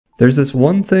There's this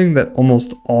one thing that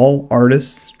almost all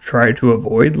artists try to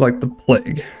avoid like the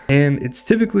plague, and it's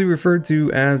typically referred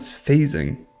to as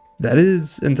phasing. That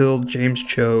is until James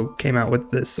Cho came out with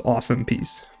this awesome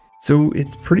piece. So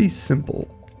it's pretty simple.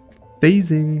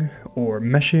 Phasing or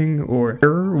meshing or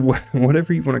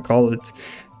whatever you want to call it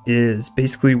is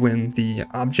basically when the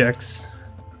objects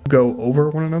go over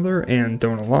one another and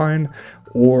don't align,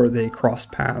 or they cross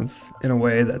paths in a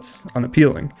way that's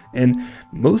unappealing. And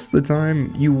most of the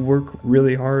time you work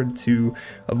really hard to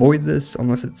avoid this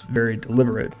unless it's very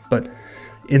deliberate, but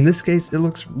in this case it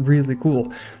looks really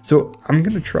cool. So I'm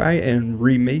gonna try and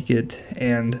remake it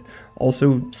and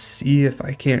also see if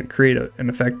I can't create an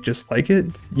effect just like it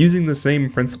using the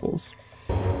same principles.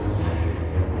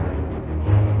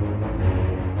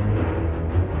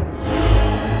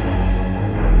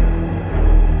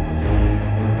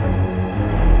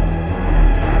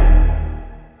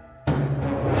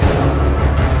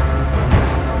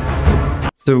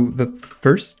 So the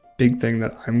first big thing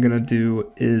that I'm gonna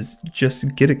do is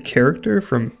just get a character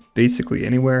from basically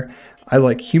anywhere. I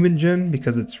like human gen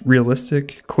because it's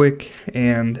realistic, quick,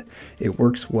 and it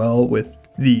works well with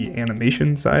the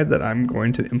animation side that I'm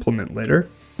going to implement later.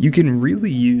 You can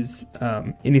really use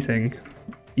anything,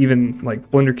 even like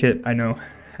BlenderKit I know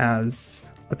has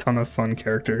a ton of fun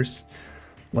characters,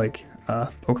 like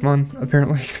Pokemon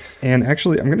apparently. And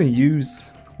actually I'm gonna use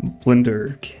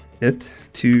BlenderKit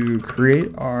to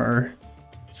create our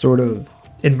sort of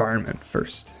environment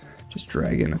first. Just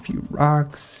drag in a few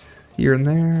rocks here and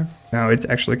there. Now it's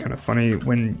actually kind of funny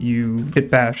when you hit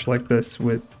bash like this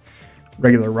with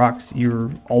regular rocks,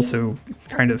 you're also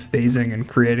kind of phasing and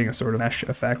creating a sort of mesh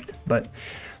effect, but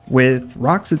with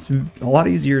rocks it's a lot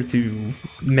easier to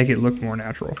make it look more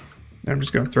natural. I'm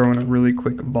just going to throw in a really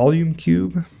quick volume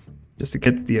cube just to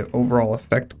get the overall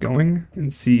effect going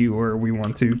and see where we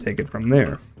want to take it from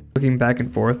there. Looking back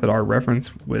and forth at our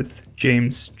reference with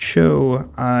James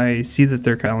Cho, I see that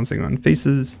they're balancing on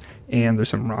faces and there's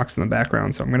some rocks in the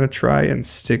background, so I'm going to try and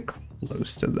stick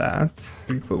close to that.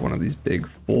 We put one of these big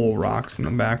full rocks in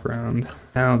the background.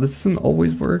 Now this doesn't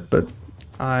always work, but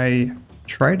I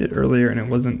tried it earlier and it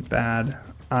wasn't bad.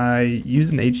 I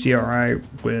used an HDRI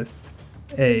with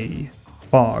a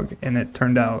fog and it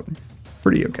turned out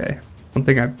pretty okay. One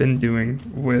thing I've been doing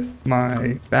with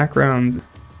my backgrounds,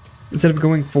 instead of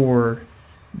going for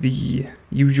the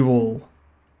usual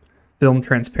film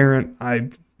transparent, I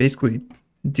basically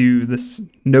do this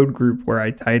node group where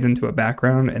I tie it into a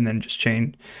background and then just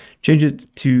change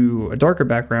it to a darker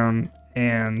background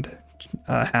and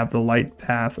have the light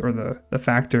path or the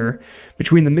factor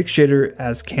between the mix shader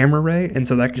as camera ray, and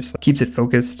so that just keeps it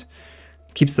focused,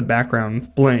 keeps the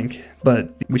background blank,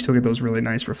 but we still get those really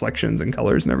nice reflections and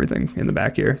colors and everything in the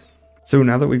back here. So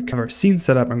now that we've got our scene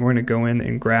set up, I'm going to go in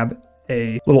and grab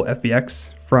a little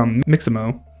FBX from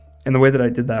Mixamo, and the way that I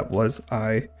did that was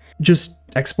I just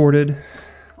exported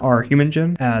our human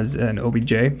gen as an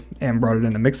OBJ and brought it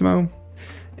into Mixamo.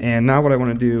 And now what I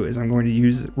want to do is I'm going to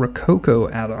use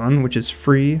Rokoko add-on, which is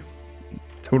free,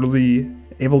 totally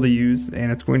able to use,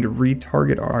 and it's going to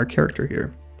retarget our character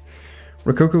here.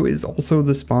 Rokoko is also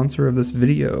the sponsor of this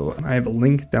video. I have a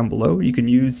link down below you can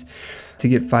use to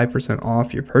get 5%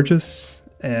 off your purchase.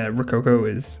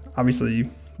 Rokoko is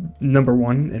obviously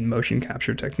 #1 in motion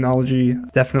capture technology.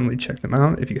 Definitely check them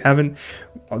out if you haven't.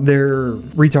 Their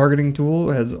retargeting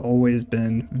tool has always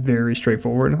been very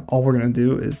straightforward. All we're going to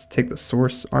do is take the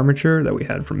source armature that we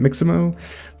had from Mixamo,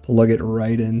 plug it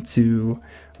right into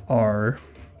our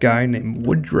guy named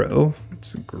Woodrow,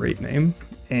 it's a great name,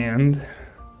 and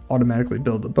automatically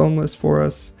build the boneless for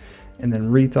us, and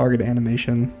then retarget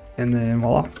animation, and then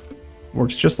voila,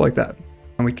 works just like that.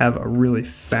 And we have a really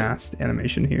fast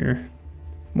animation here,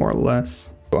 more or less.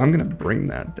 So I'm gonna bring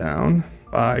that down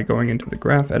by going into the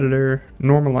graph editor,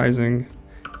 normalizing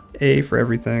A for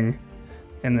everything,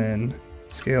 and then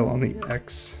scale on the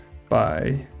X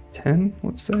by 10,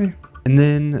 let's say. And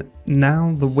then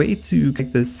now the way to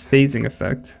get this phasing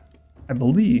effect, I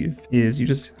believe, is you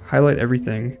just highlight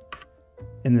everything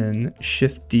and then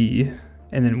Shift D,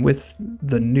 and then with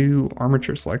the new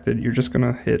armature selected, you're just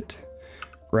gonna hit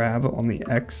grab on the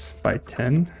X by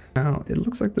 10. Now it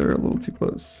looks like they're a little too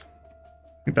close.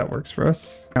 I think that works for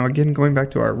us. Now again, going back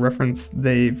to our reference,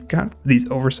 they've got these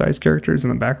oversized characters in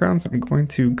the background, so I'm going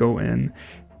to go in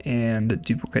and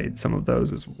duplicate some of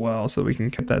those as well so we can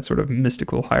get that sort of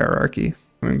mystical hierarchy.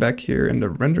 Going back here into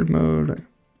rendered mode,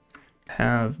 I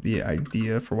have the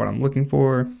idea for what I'm looking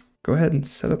for. Go ahead and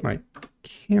set up my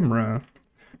camera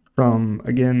from,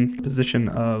 again, the position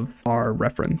of our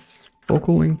reference.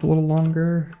 Focal length a little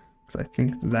longer, because I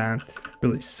think that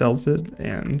really sells it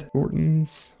and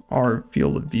shortens our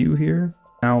field of view here.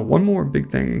 Now, one more big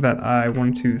thing that I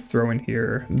wanted to throw in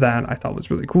here that I thought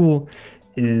was really cool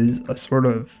is a sort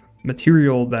of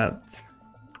material that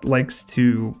likes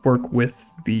to work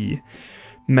with the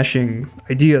meshing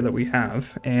idea that we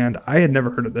have. And I had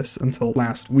never heard of this until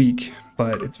last week,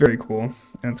 but it's very cool.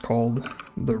 And it's called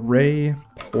the Ray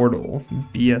Portal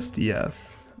BSDF.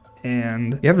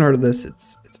 And if you haven't heard of this,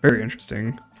 it's very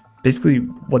interesting. Basically,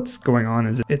 what's going on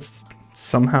is it's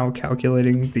somehow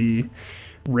calculating the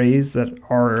rays that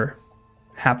are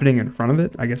happening in front of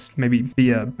it, I guess maybe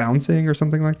via bouncing or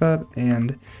something like that,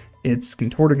 and it's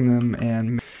contorting them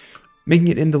and making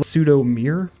it into a pseudo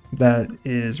mirror that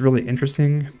is really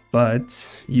interesting, but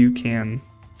you can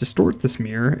distort this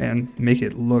mirror and make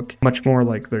it look much more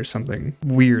like there's something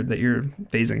weird that you're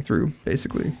phasing through,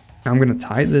 basically. Now I'm going to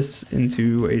tie this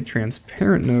into a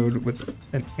transparent node with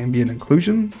an ambient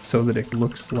occlusion so that it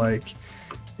looks like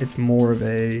it's more of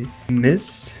a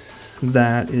mist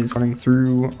that is running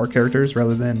through our characters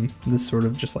rather than this sort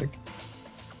of just like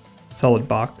solid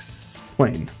box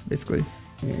plane, basically.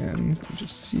 And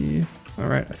just see, all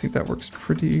right, I think that works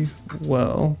pretty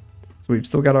well. So we've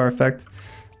still got our effect,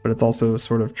 but it's also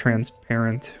sort of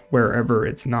transparent wherever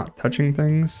it's not touching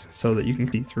things so that you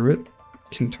can see through it.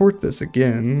 Contort this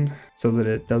again so that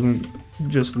it doesn't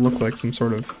just look like some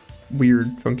sort of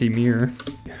weird funky mirror.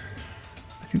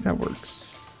 I think that works.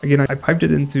 Again, I piped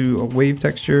it into a wave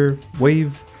texture.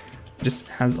 Wave just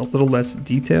has a little less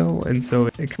detail, and so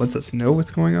it lets us know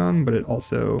what's going on, but it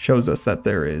also shows us that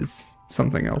there is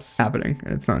something else happening.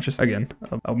 It's not just, again,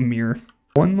 a mirror.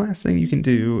 One last thing you can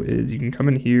do is you can come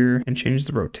in here and change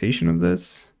the rotation of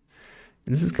this.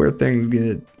 And this is where things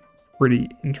get pretty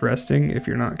interesting if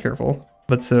you're not careful.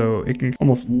 But so it can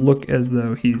almost look as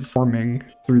though he's forming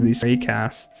through these ray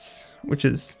casts, which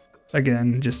is,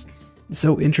 again, just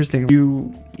so interesting.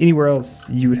 Anywhere else,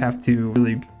 you would have to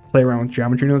really play around with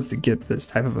geometry nodes to get this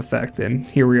type of effect, and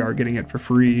here we are getting it for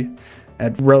free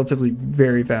at relatively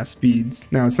very fast speeds.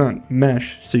 Now, it's not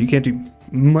mesh, so you can't do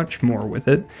much more with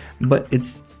it, but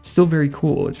it's still very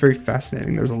cool. It's very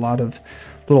fascinating. There's a lot of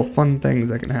little fun things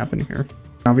that can happen here.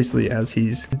 Obviously, as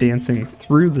he's dancing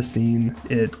through the scene,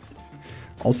 it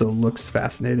also looks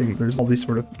fascinating. There's all these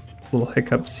sort of little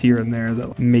hiccups here and there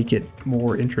that make it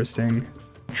more interesting.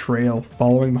 Trail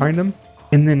following behind him.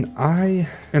 And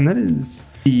that is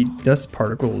the dust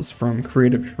particles from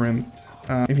Creative Shrimp.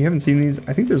 If you haven't seen these,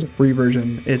 I think there's a free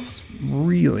version. It's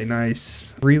really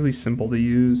nice, really simple to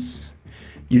use.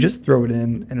 You just throw it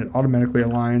in and it automatically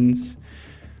aligns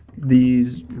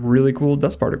these really cool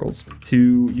dust particles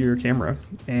to your camera,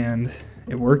 and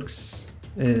it works.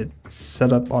 It's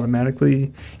set up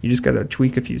automatically. You just got to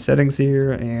tweak a few settings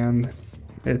here and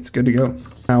it's good to go.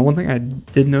 Now, one thing I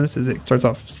did notice is it starts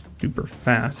off super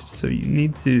fast, so you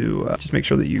need to just make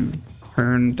sure that you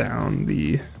turn down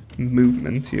the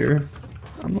movement here.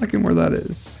 I'm liking where that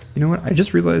is. You know what? I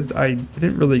just realized I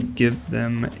didn't really give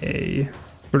them a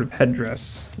sort of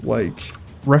headdress like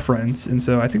reference, and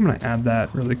so I think I'm gonna add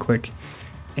that really quick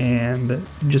and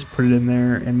just put it in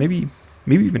there, and maybe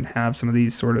even have some of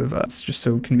these sort of it's just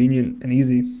so convenient and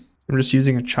easy. I'm just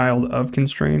using a child of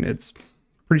constraint. It's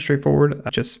pretty straightforward.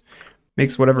 It just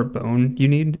makes whatever bone you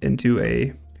need into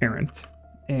a parent,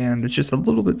 and it's just a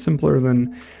little bit simpler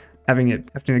than having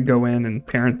to go in and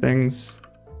parent things.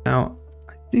 Now,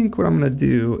 I think what I'm gonna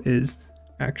do is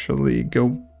actually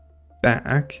go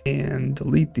back and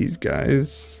delete these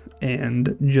guys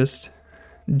and just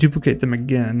duplicate them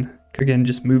again. Again,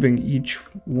 just moving each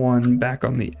one back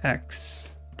on the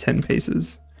X 10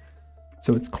 paces.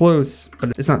 So it's close,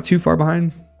 but it's not too far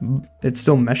behind. It's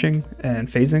still meshing and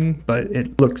phasing, but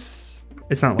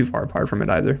it's not too far apart from it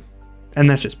either. And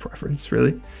that's just preference,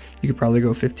 really. You could probably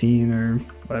go 15 or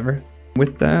whatever.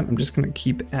 With that, I'm just gonna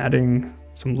keep adding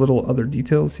some little other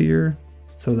details here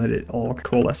so that it all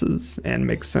coalesces and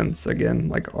makes sense, again,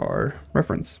 like our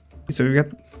reference. So we've got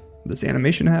this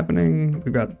animation happening.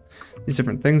 We've got these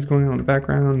different things going on in the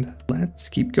background. Let's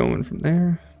keep going from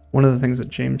there. One of the things that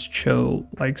James Cho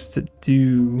likes to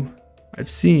do, I've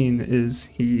seen, is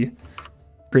he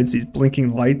creates these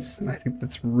blinking lights, and I think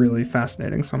that's really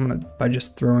fascinating. So I'm gonna, by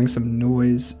just throwing some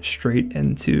noise straight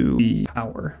into the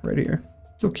power right here.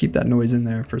 So keep that noise in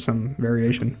there for some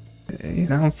variation. Okay.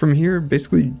 Now from here,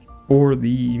 basically for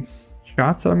the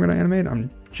shots that I'm gonna animate, I'm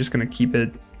just gonna keep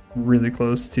it really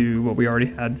close to what we already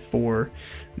had for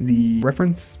the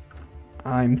reference.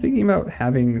 I'm thinking about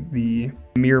having the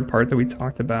mirror part that we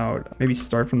talked about maybe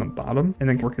start from the bottom and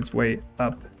then work its way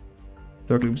up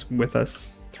so it moves with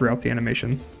us throughout the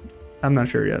animation. I'm not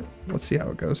sure yet. Let's see how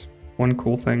it goes. One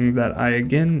cool thing that I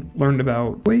again learned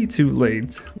about way too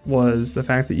late was the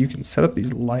fact that you can set up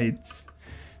these lights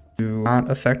to not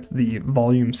affect the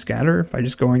volume scatter by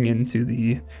just going into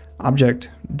the object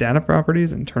data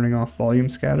properties and turning off volume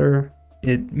scatter.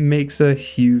 It makes a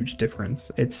huge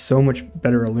difference. It's so much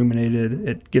better illuminated.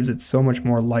 It gives it so much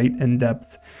more light and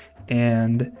depth,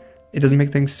 and it doesn't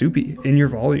make things soupy in your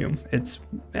volume. It's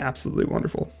absolutely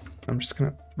wonderful. I'm just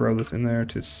gonna throw this in there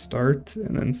to start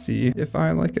and then see if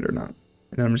I like it or not.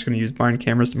 And then I'm just gonna use bind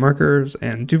cameras to markers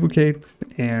and duplicate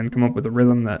and come up with a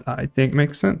rhythm that I think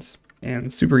makes sense.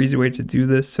 And super easy way to do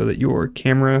this so that your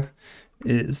camera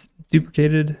is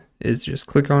duplicated is just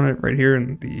click on it right here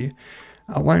in the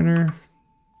outliner,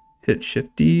 hit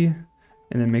Shift D,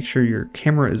 and then make sure your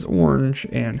camera is orange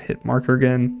and hit marker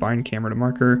again, bind camera to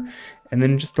marker, and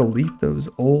then just delete those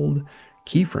old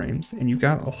keyframes and you've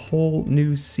got a whole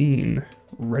new scene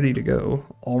ready to go,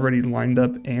 already lined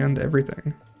up and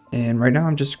everything. And right now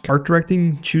I'm just art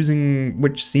directing, choosing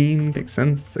which scene makes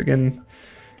sense. Again,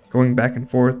 going back and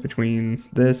forth between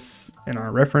this and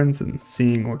our reference and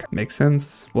seeing what makes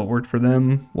sense, what worked for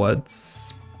them,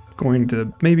 what's going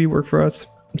to maybe work for us.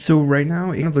 So right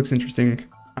now it looks interesting.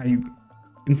 I'm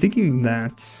thinking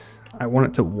that I want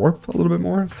it to warp a little bit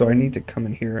more, so I need to come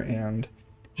in here and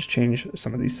just change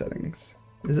some of these settings.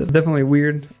 This is definitely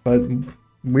weird, but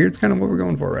weird's kind of what we're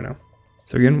going for right now.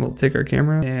 So again, we'll take our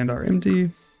camera and our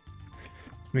empty,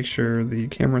 make sure the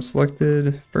camera's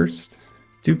selected first,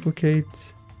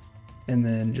 duplicate, and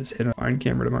then just hit bind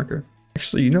camera to marker.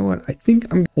 Actually, you know what? I think I'm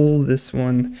gonna pull this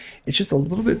one. It's just a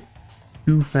little bit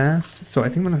too fast, so I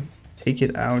think I'm gonna take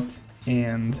it out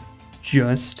and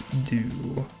just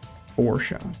do 4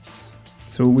 shots.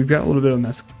 So we've got a little bit of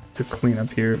mess to clean up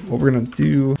here. What we're gonna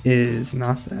do is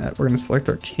not that. We're gonna select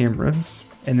our cameras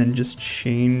and then just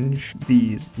change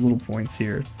these little points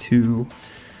here to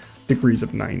degrees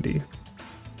of 90.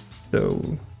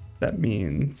 So that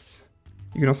means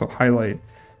you can also highlight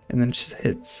and then just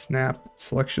hit snap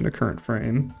selection to current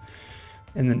frame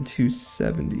and then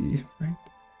 270, right?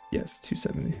 Yes,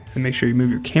 270. And make sure you move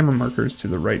your camera markers to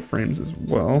the right frames as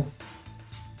well.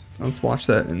 Let's watch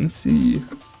that and see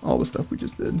all the stuff we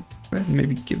just did. Go ahead and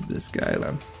maybe give this guy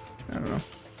a, I don't know,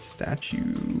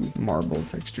 statue marble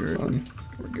texture. There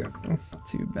we go. Not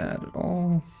too bad at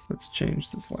all. Let's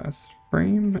change this last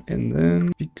frame and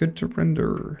then be good to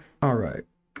render. All right.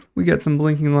 We got some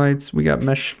blinking lights. We got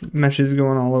meshes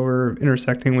going all over,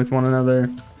 intersecting with one another,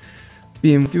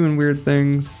 doing weird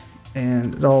things,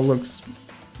 and it all looks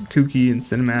kooky and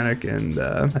cinematic, and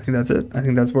I think that's it. I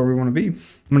think that's where we want to be. I'm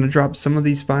going to drop some of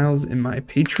these files in my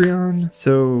Patreon,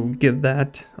 so give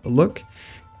that a look,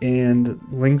 and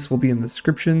links will be in the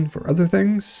description for other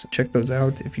things. Check those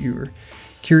out if you're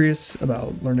curious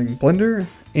about learning Blender,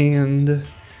 and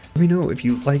let me know if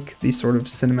you like these sort of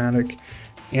cinematic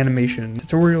animation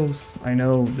tutorials. I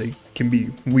know they can be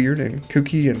weird and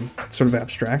kooky and sort of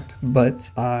abstract, but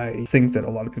I think that a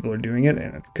lot of people are doing it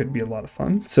and it could be a lot of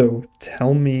fun. So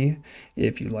tell me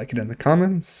if you like it in the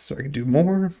comments so I can do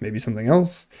more, maybe something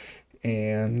else.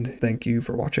 And thank you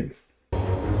for watching.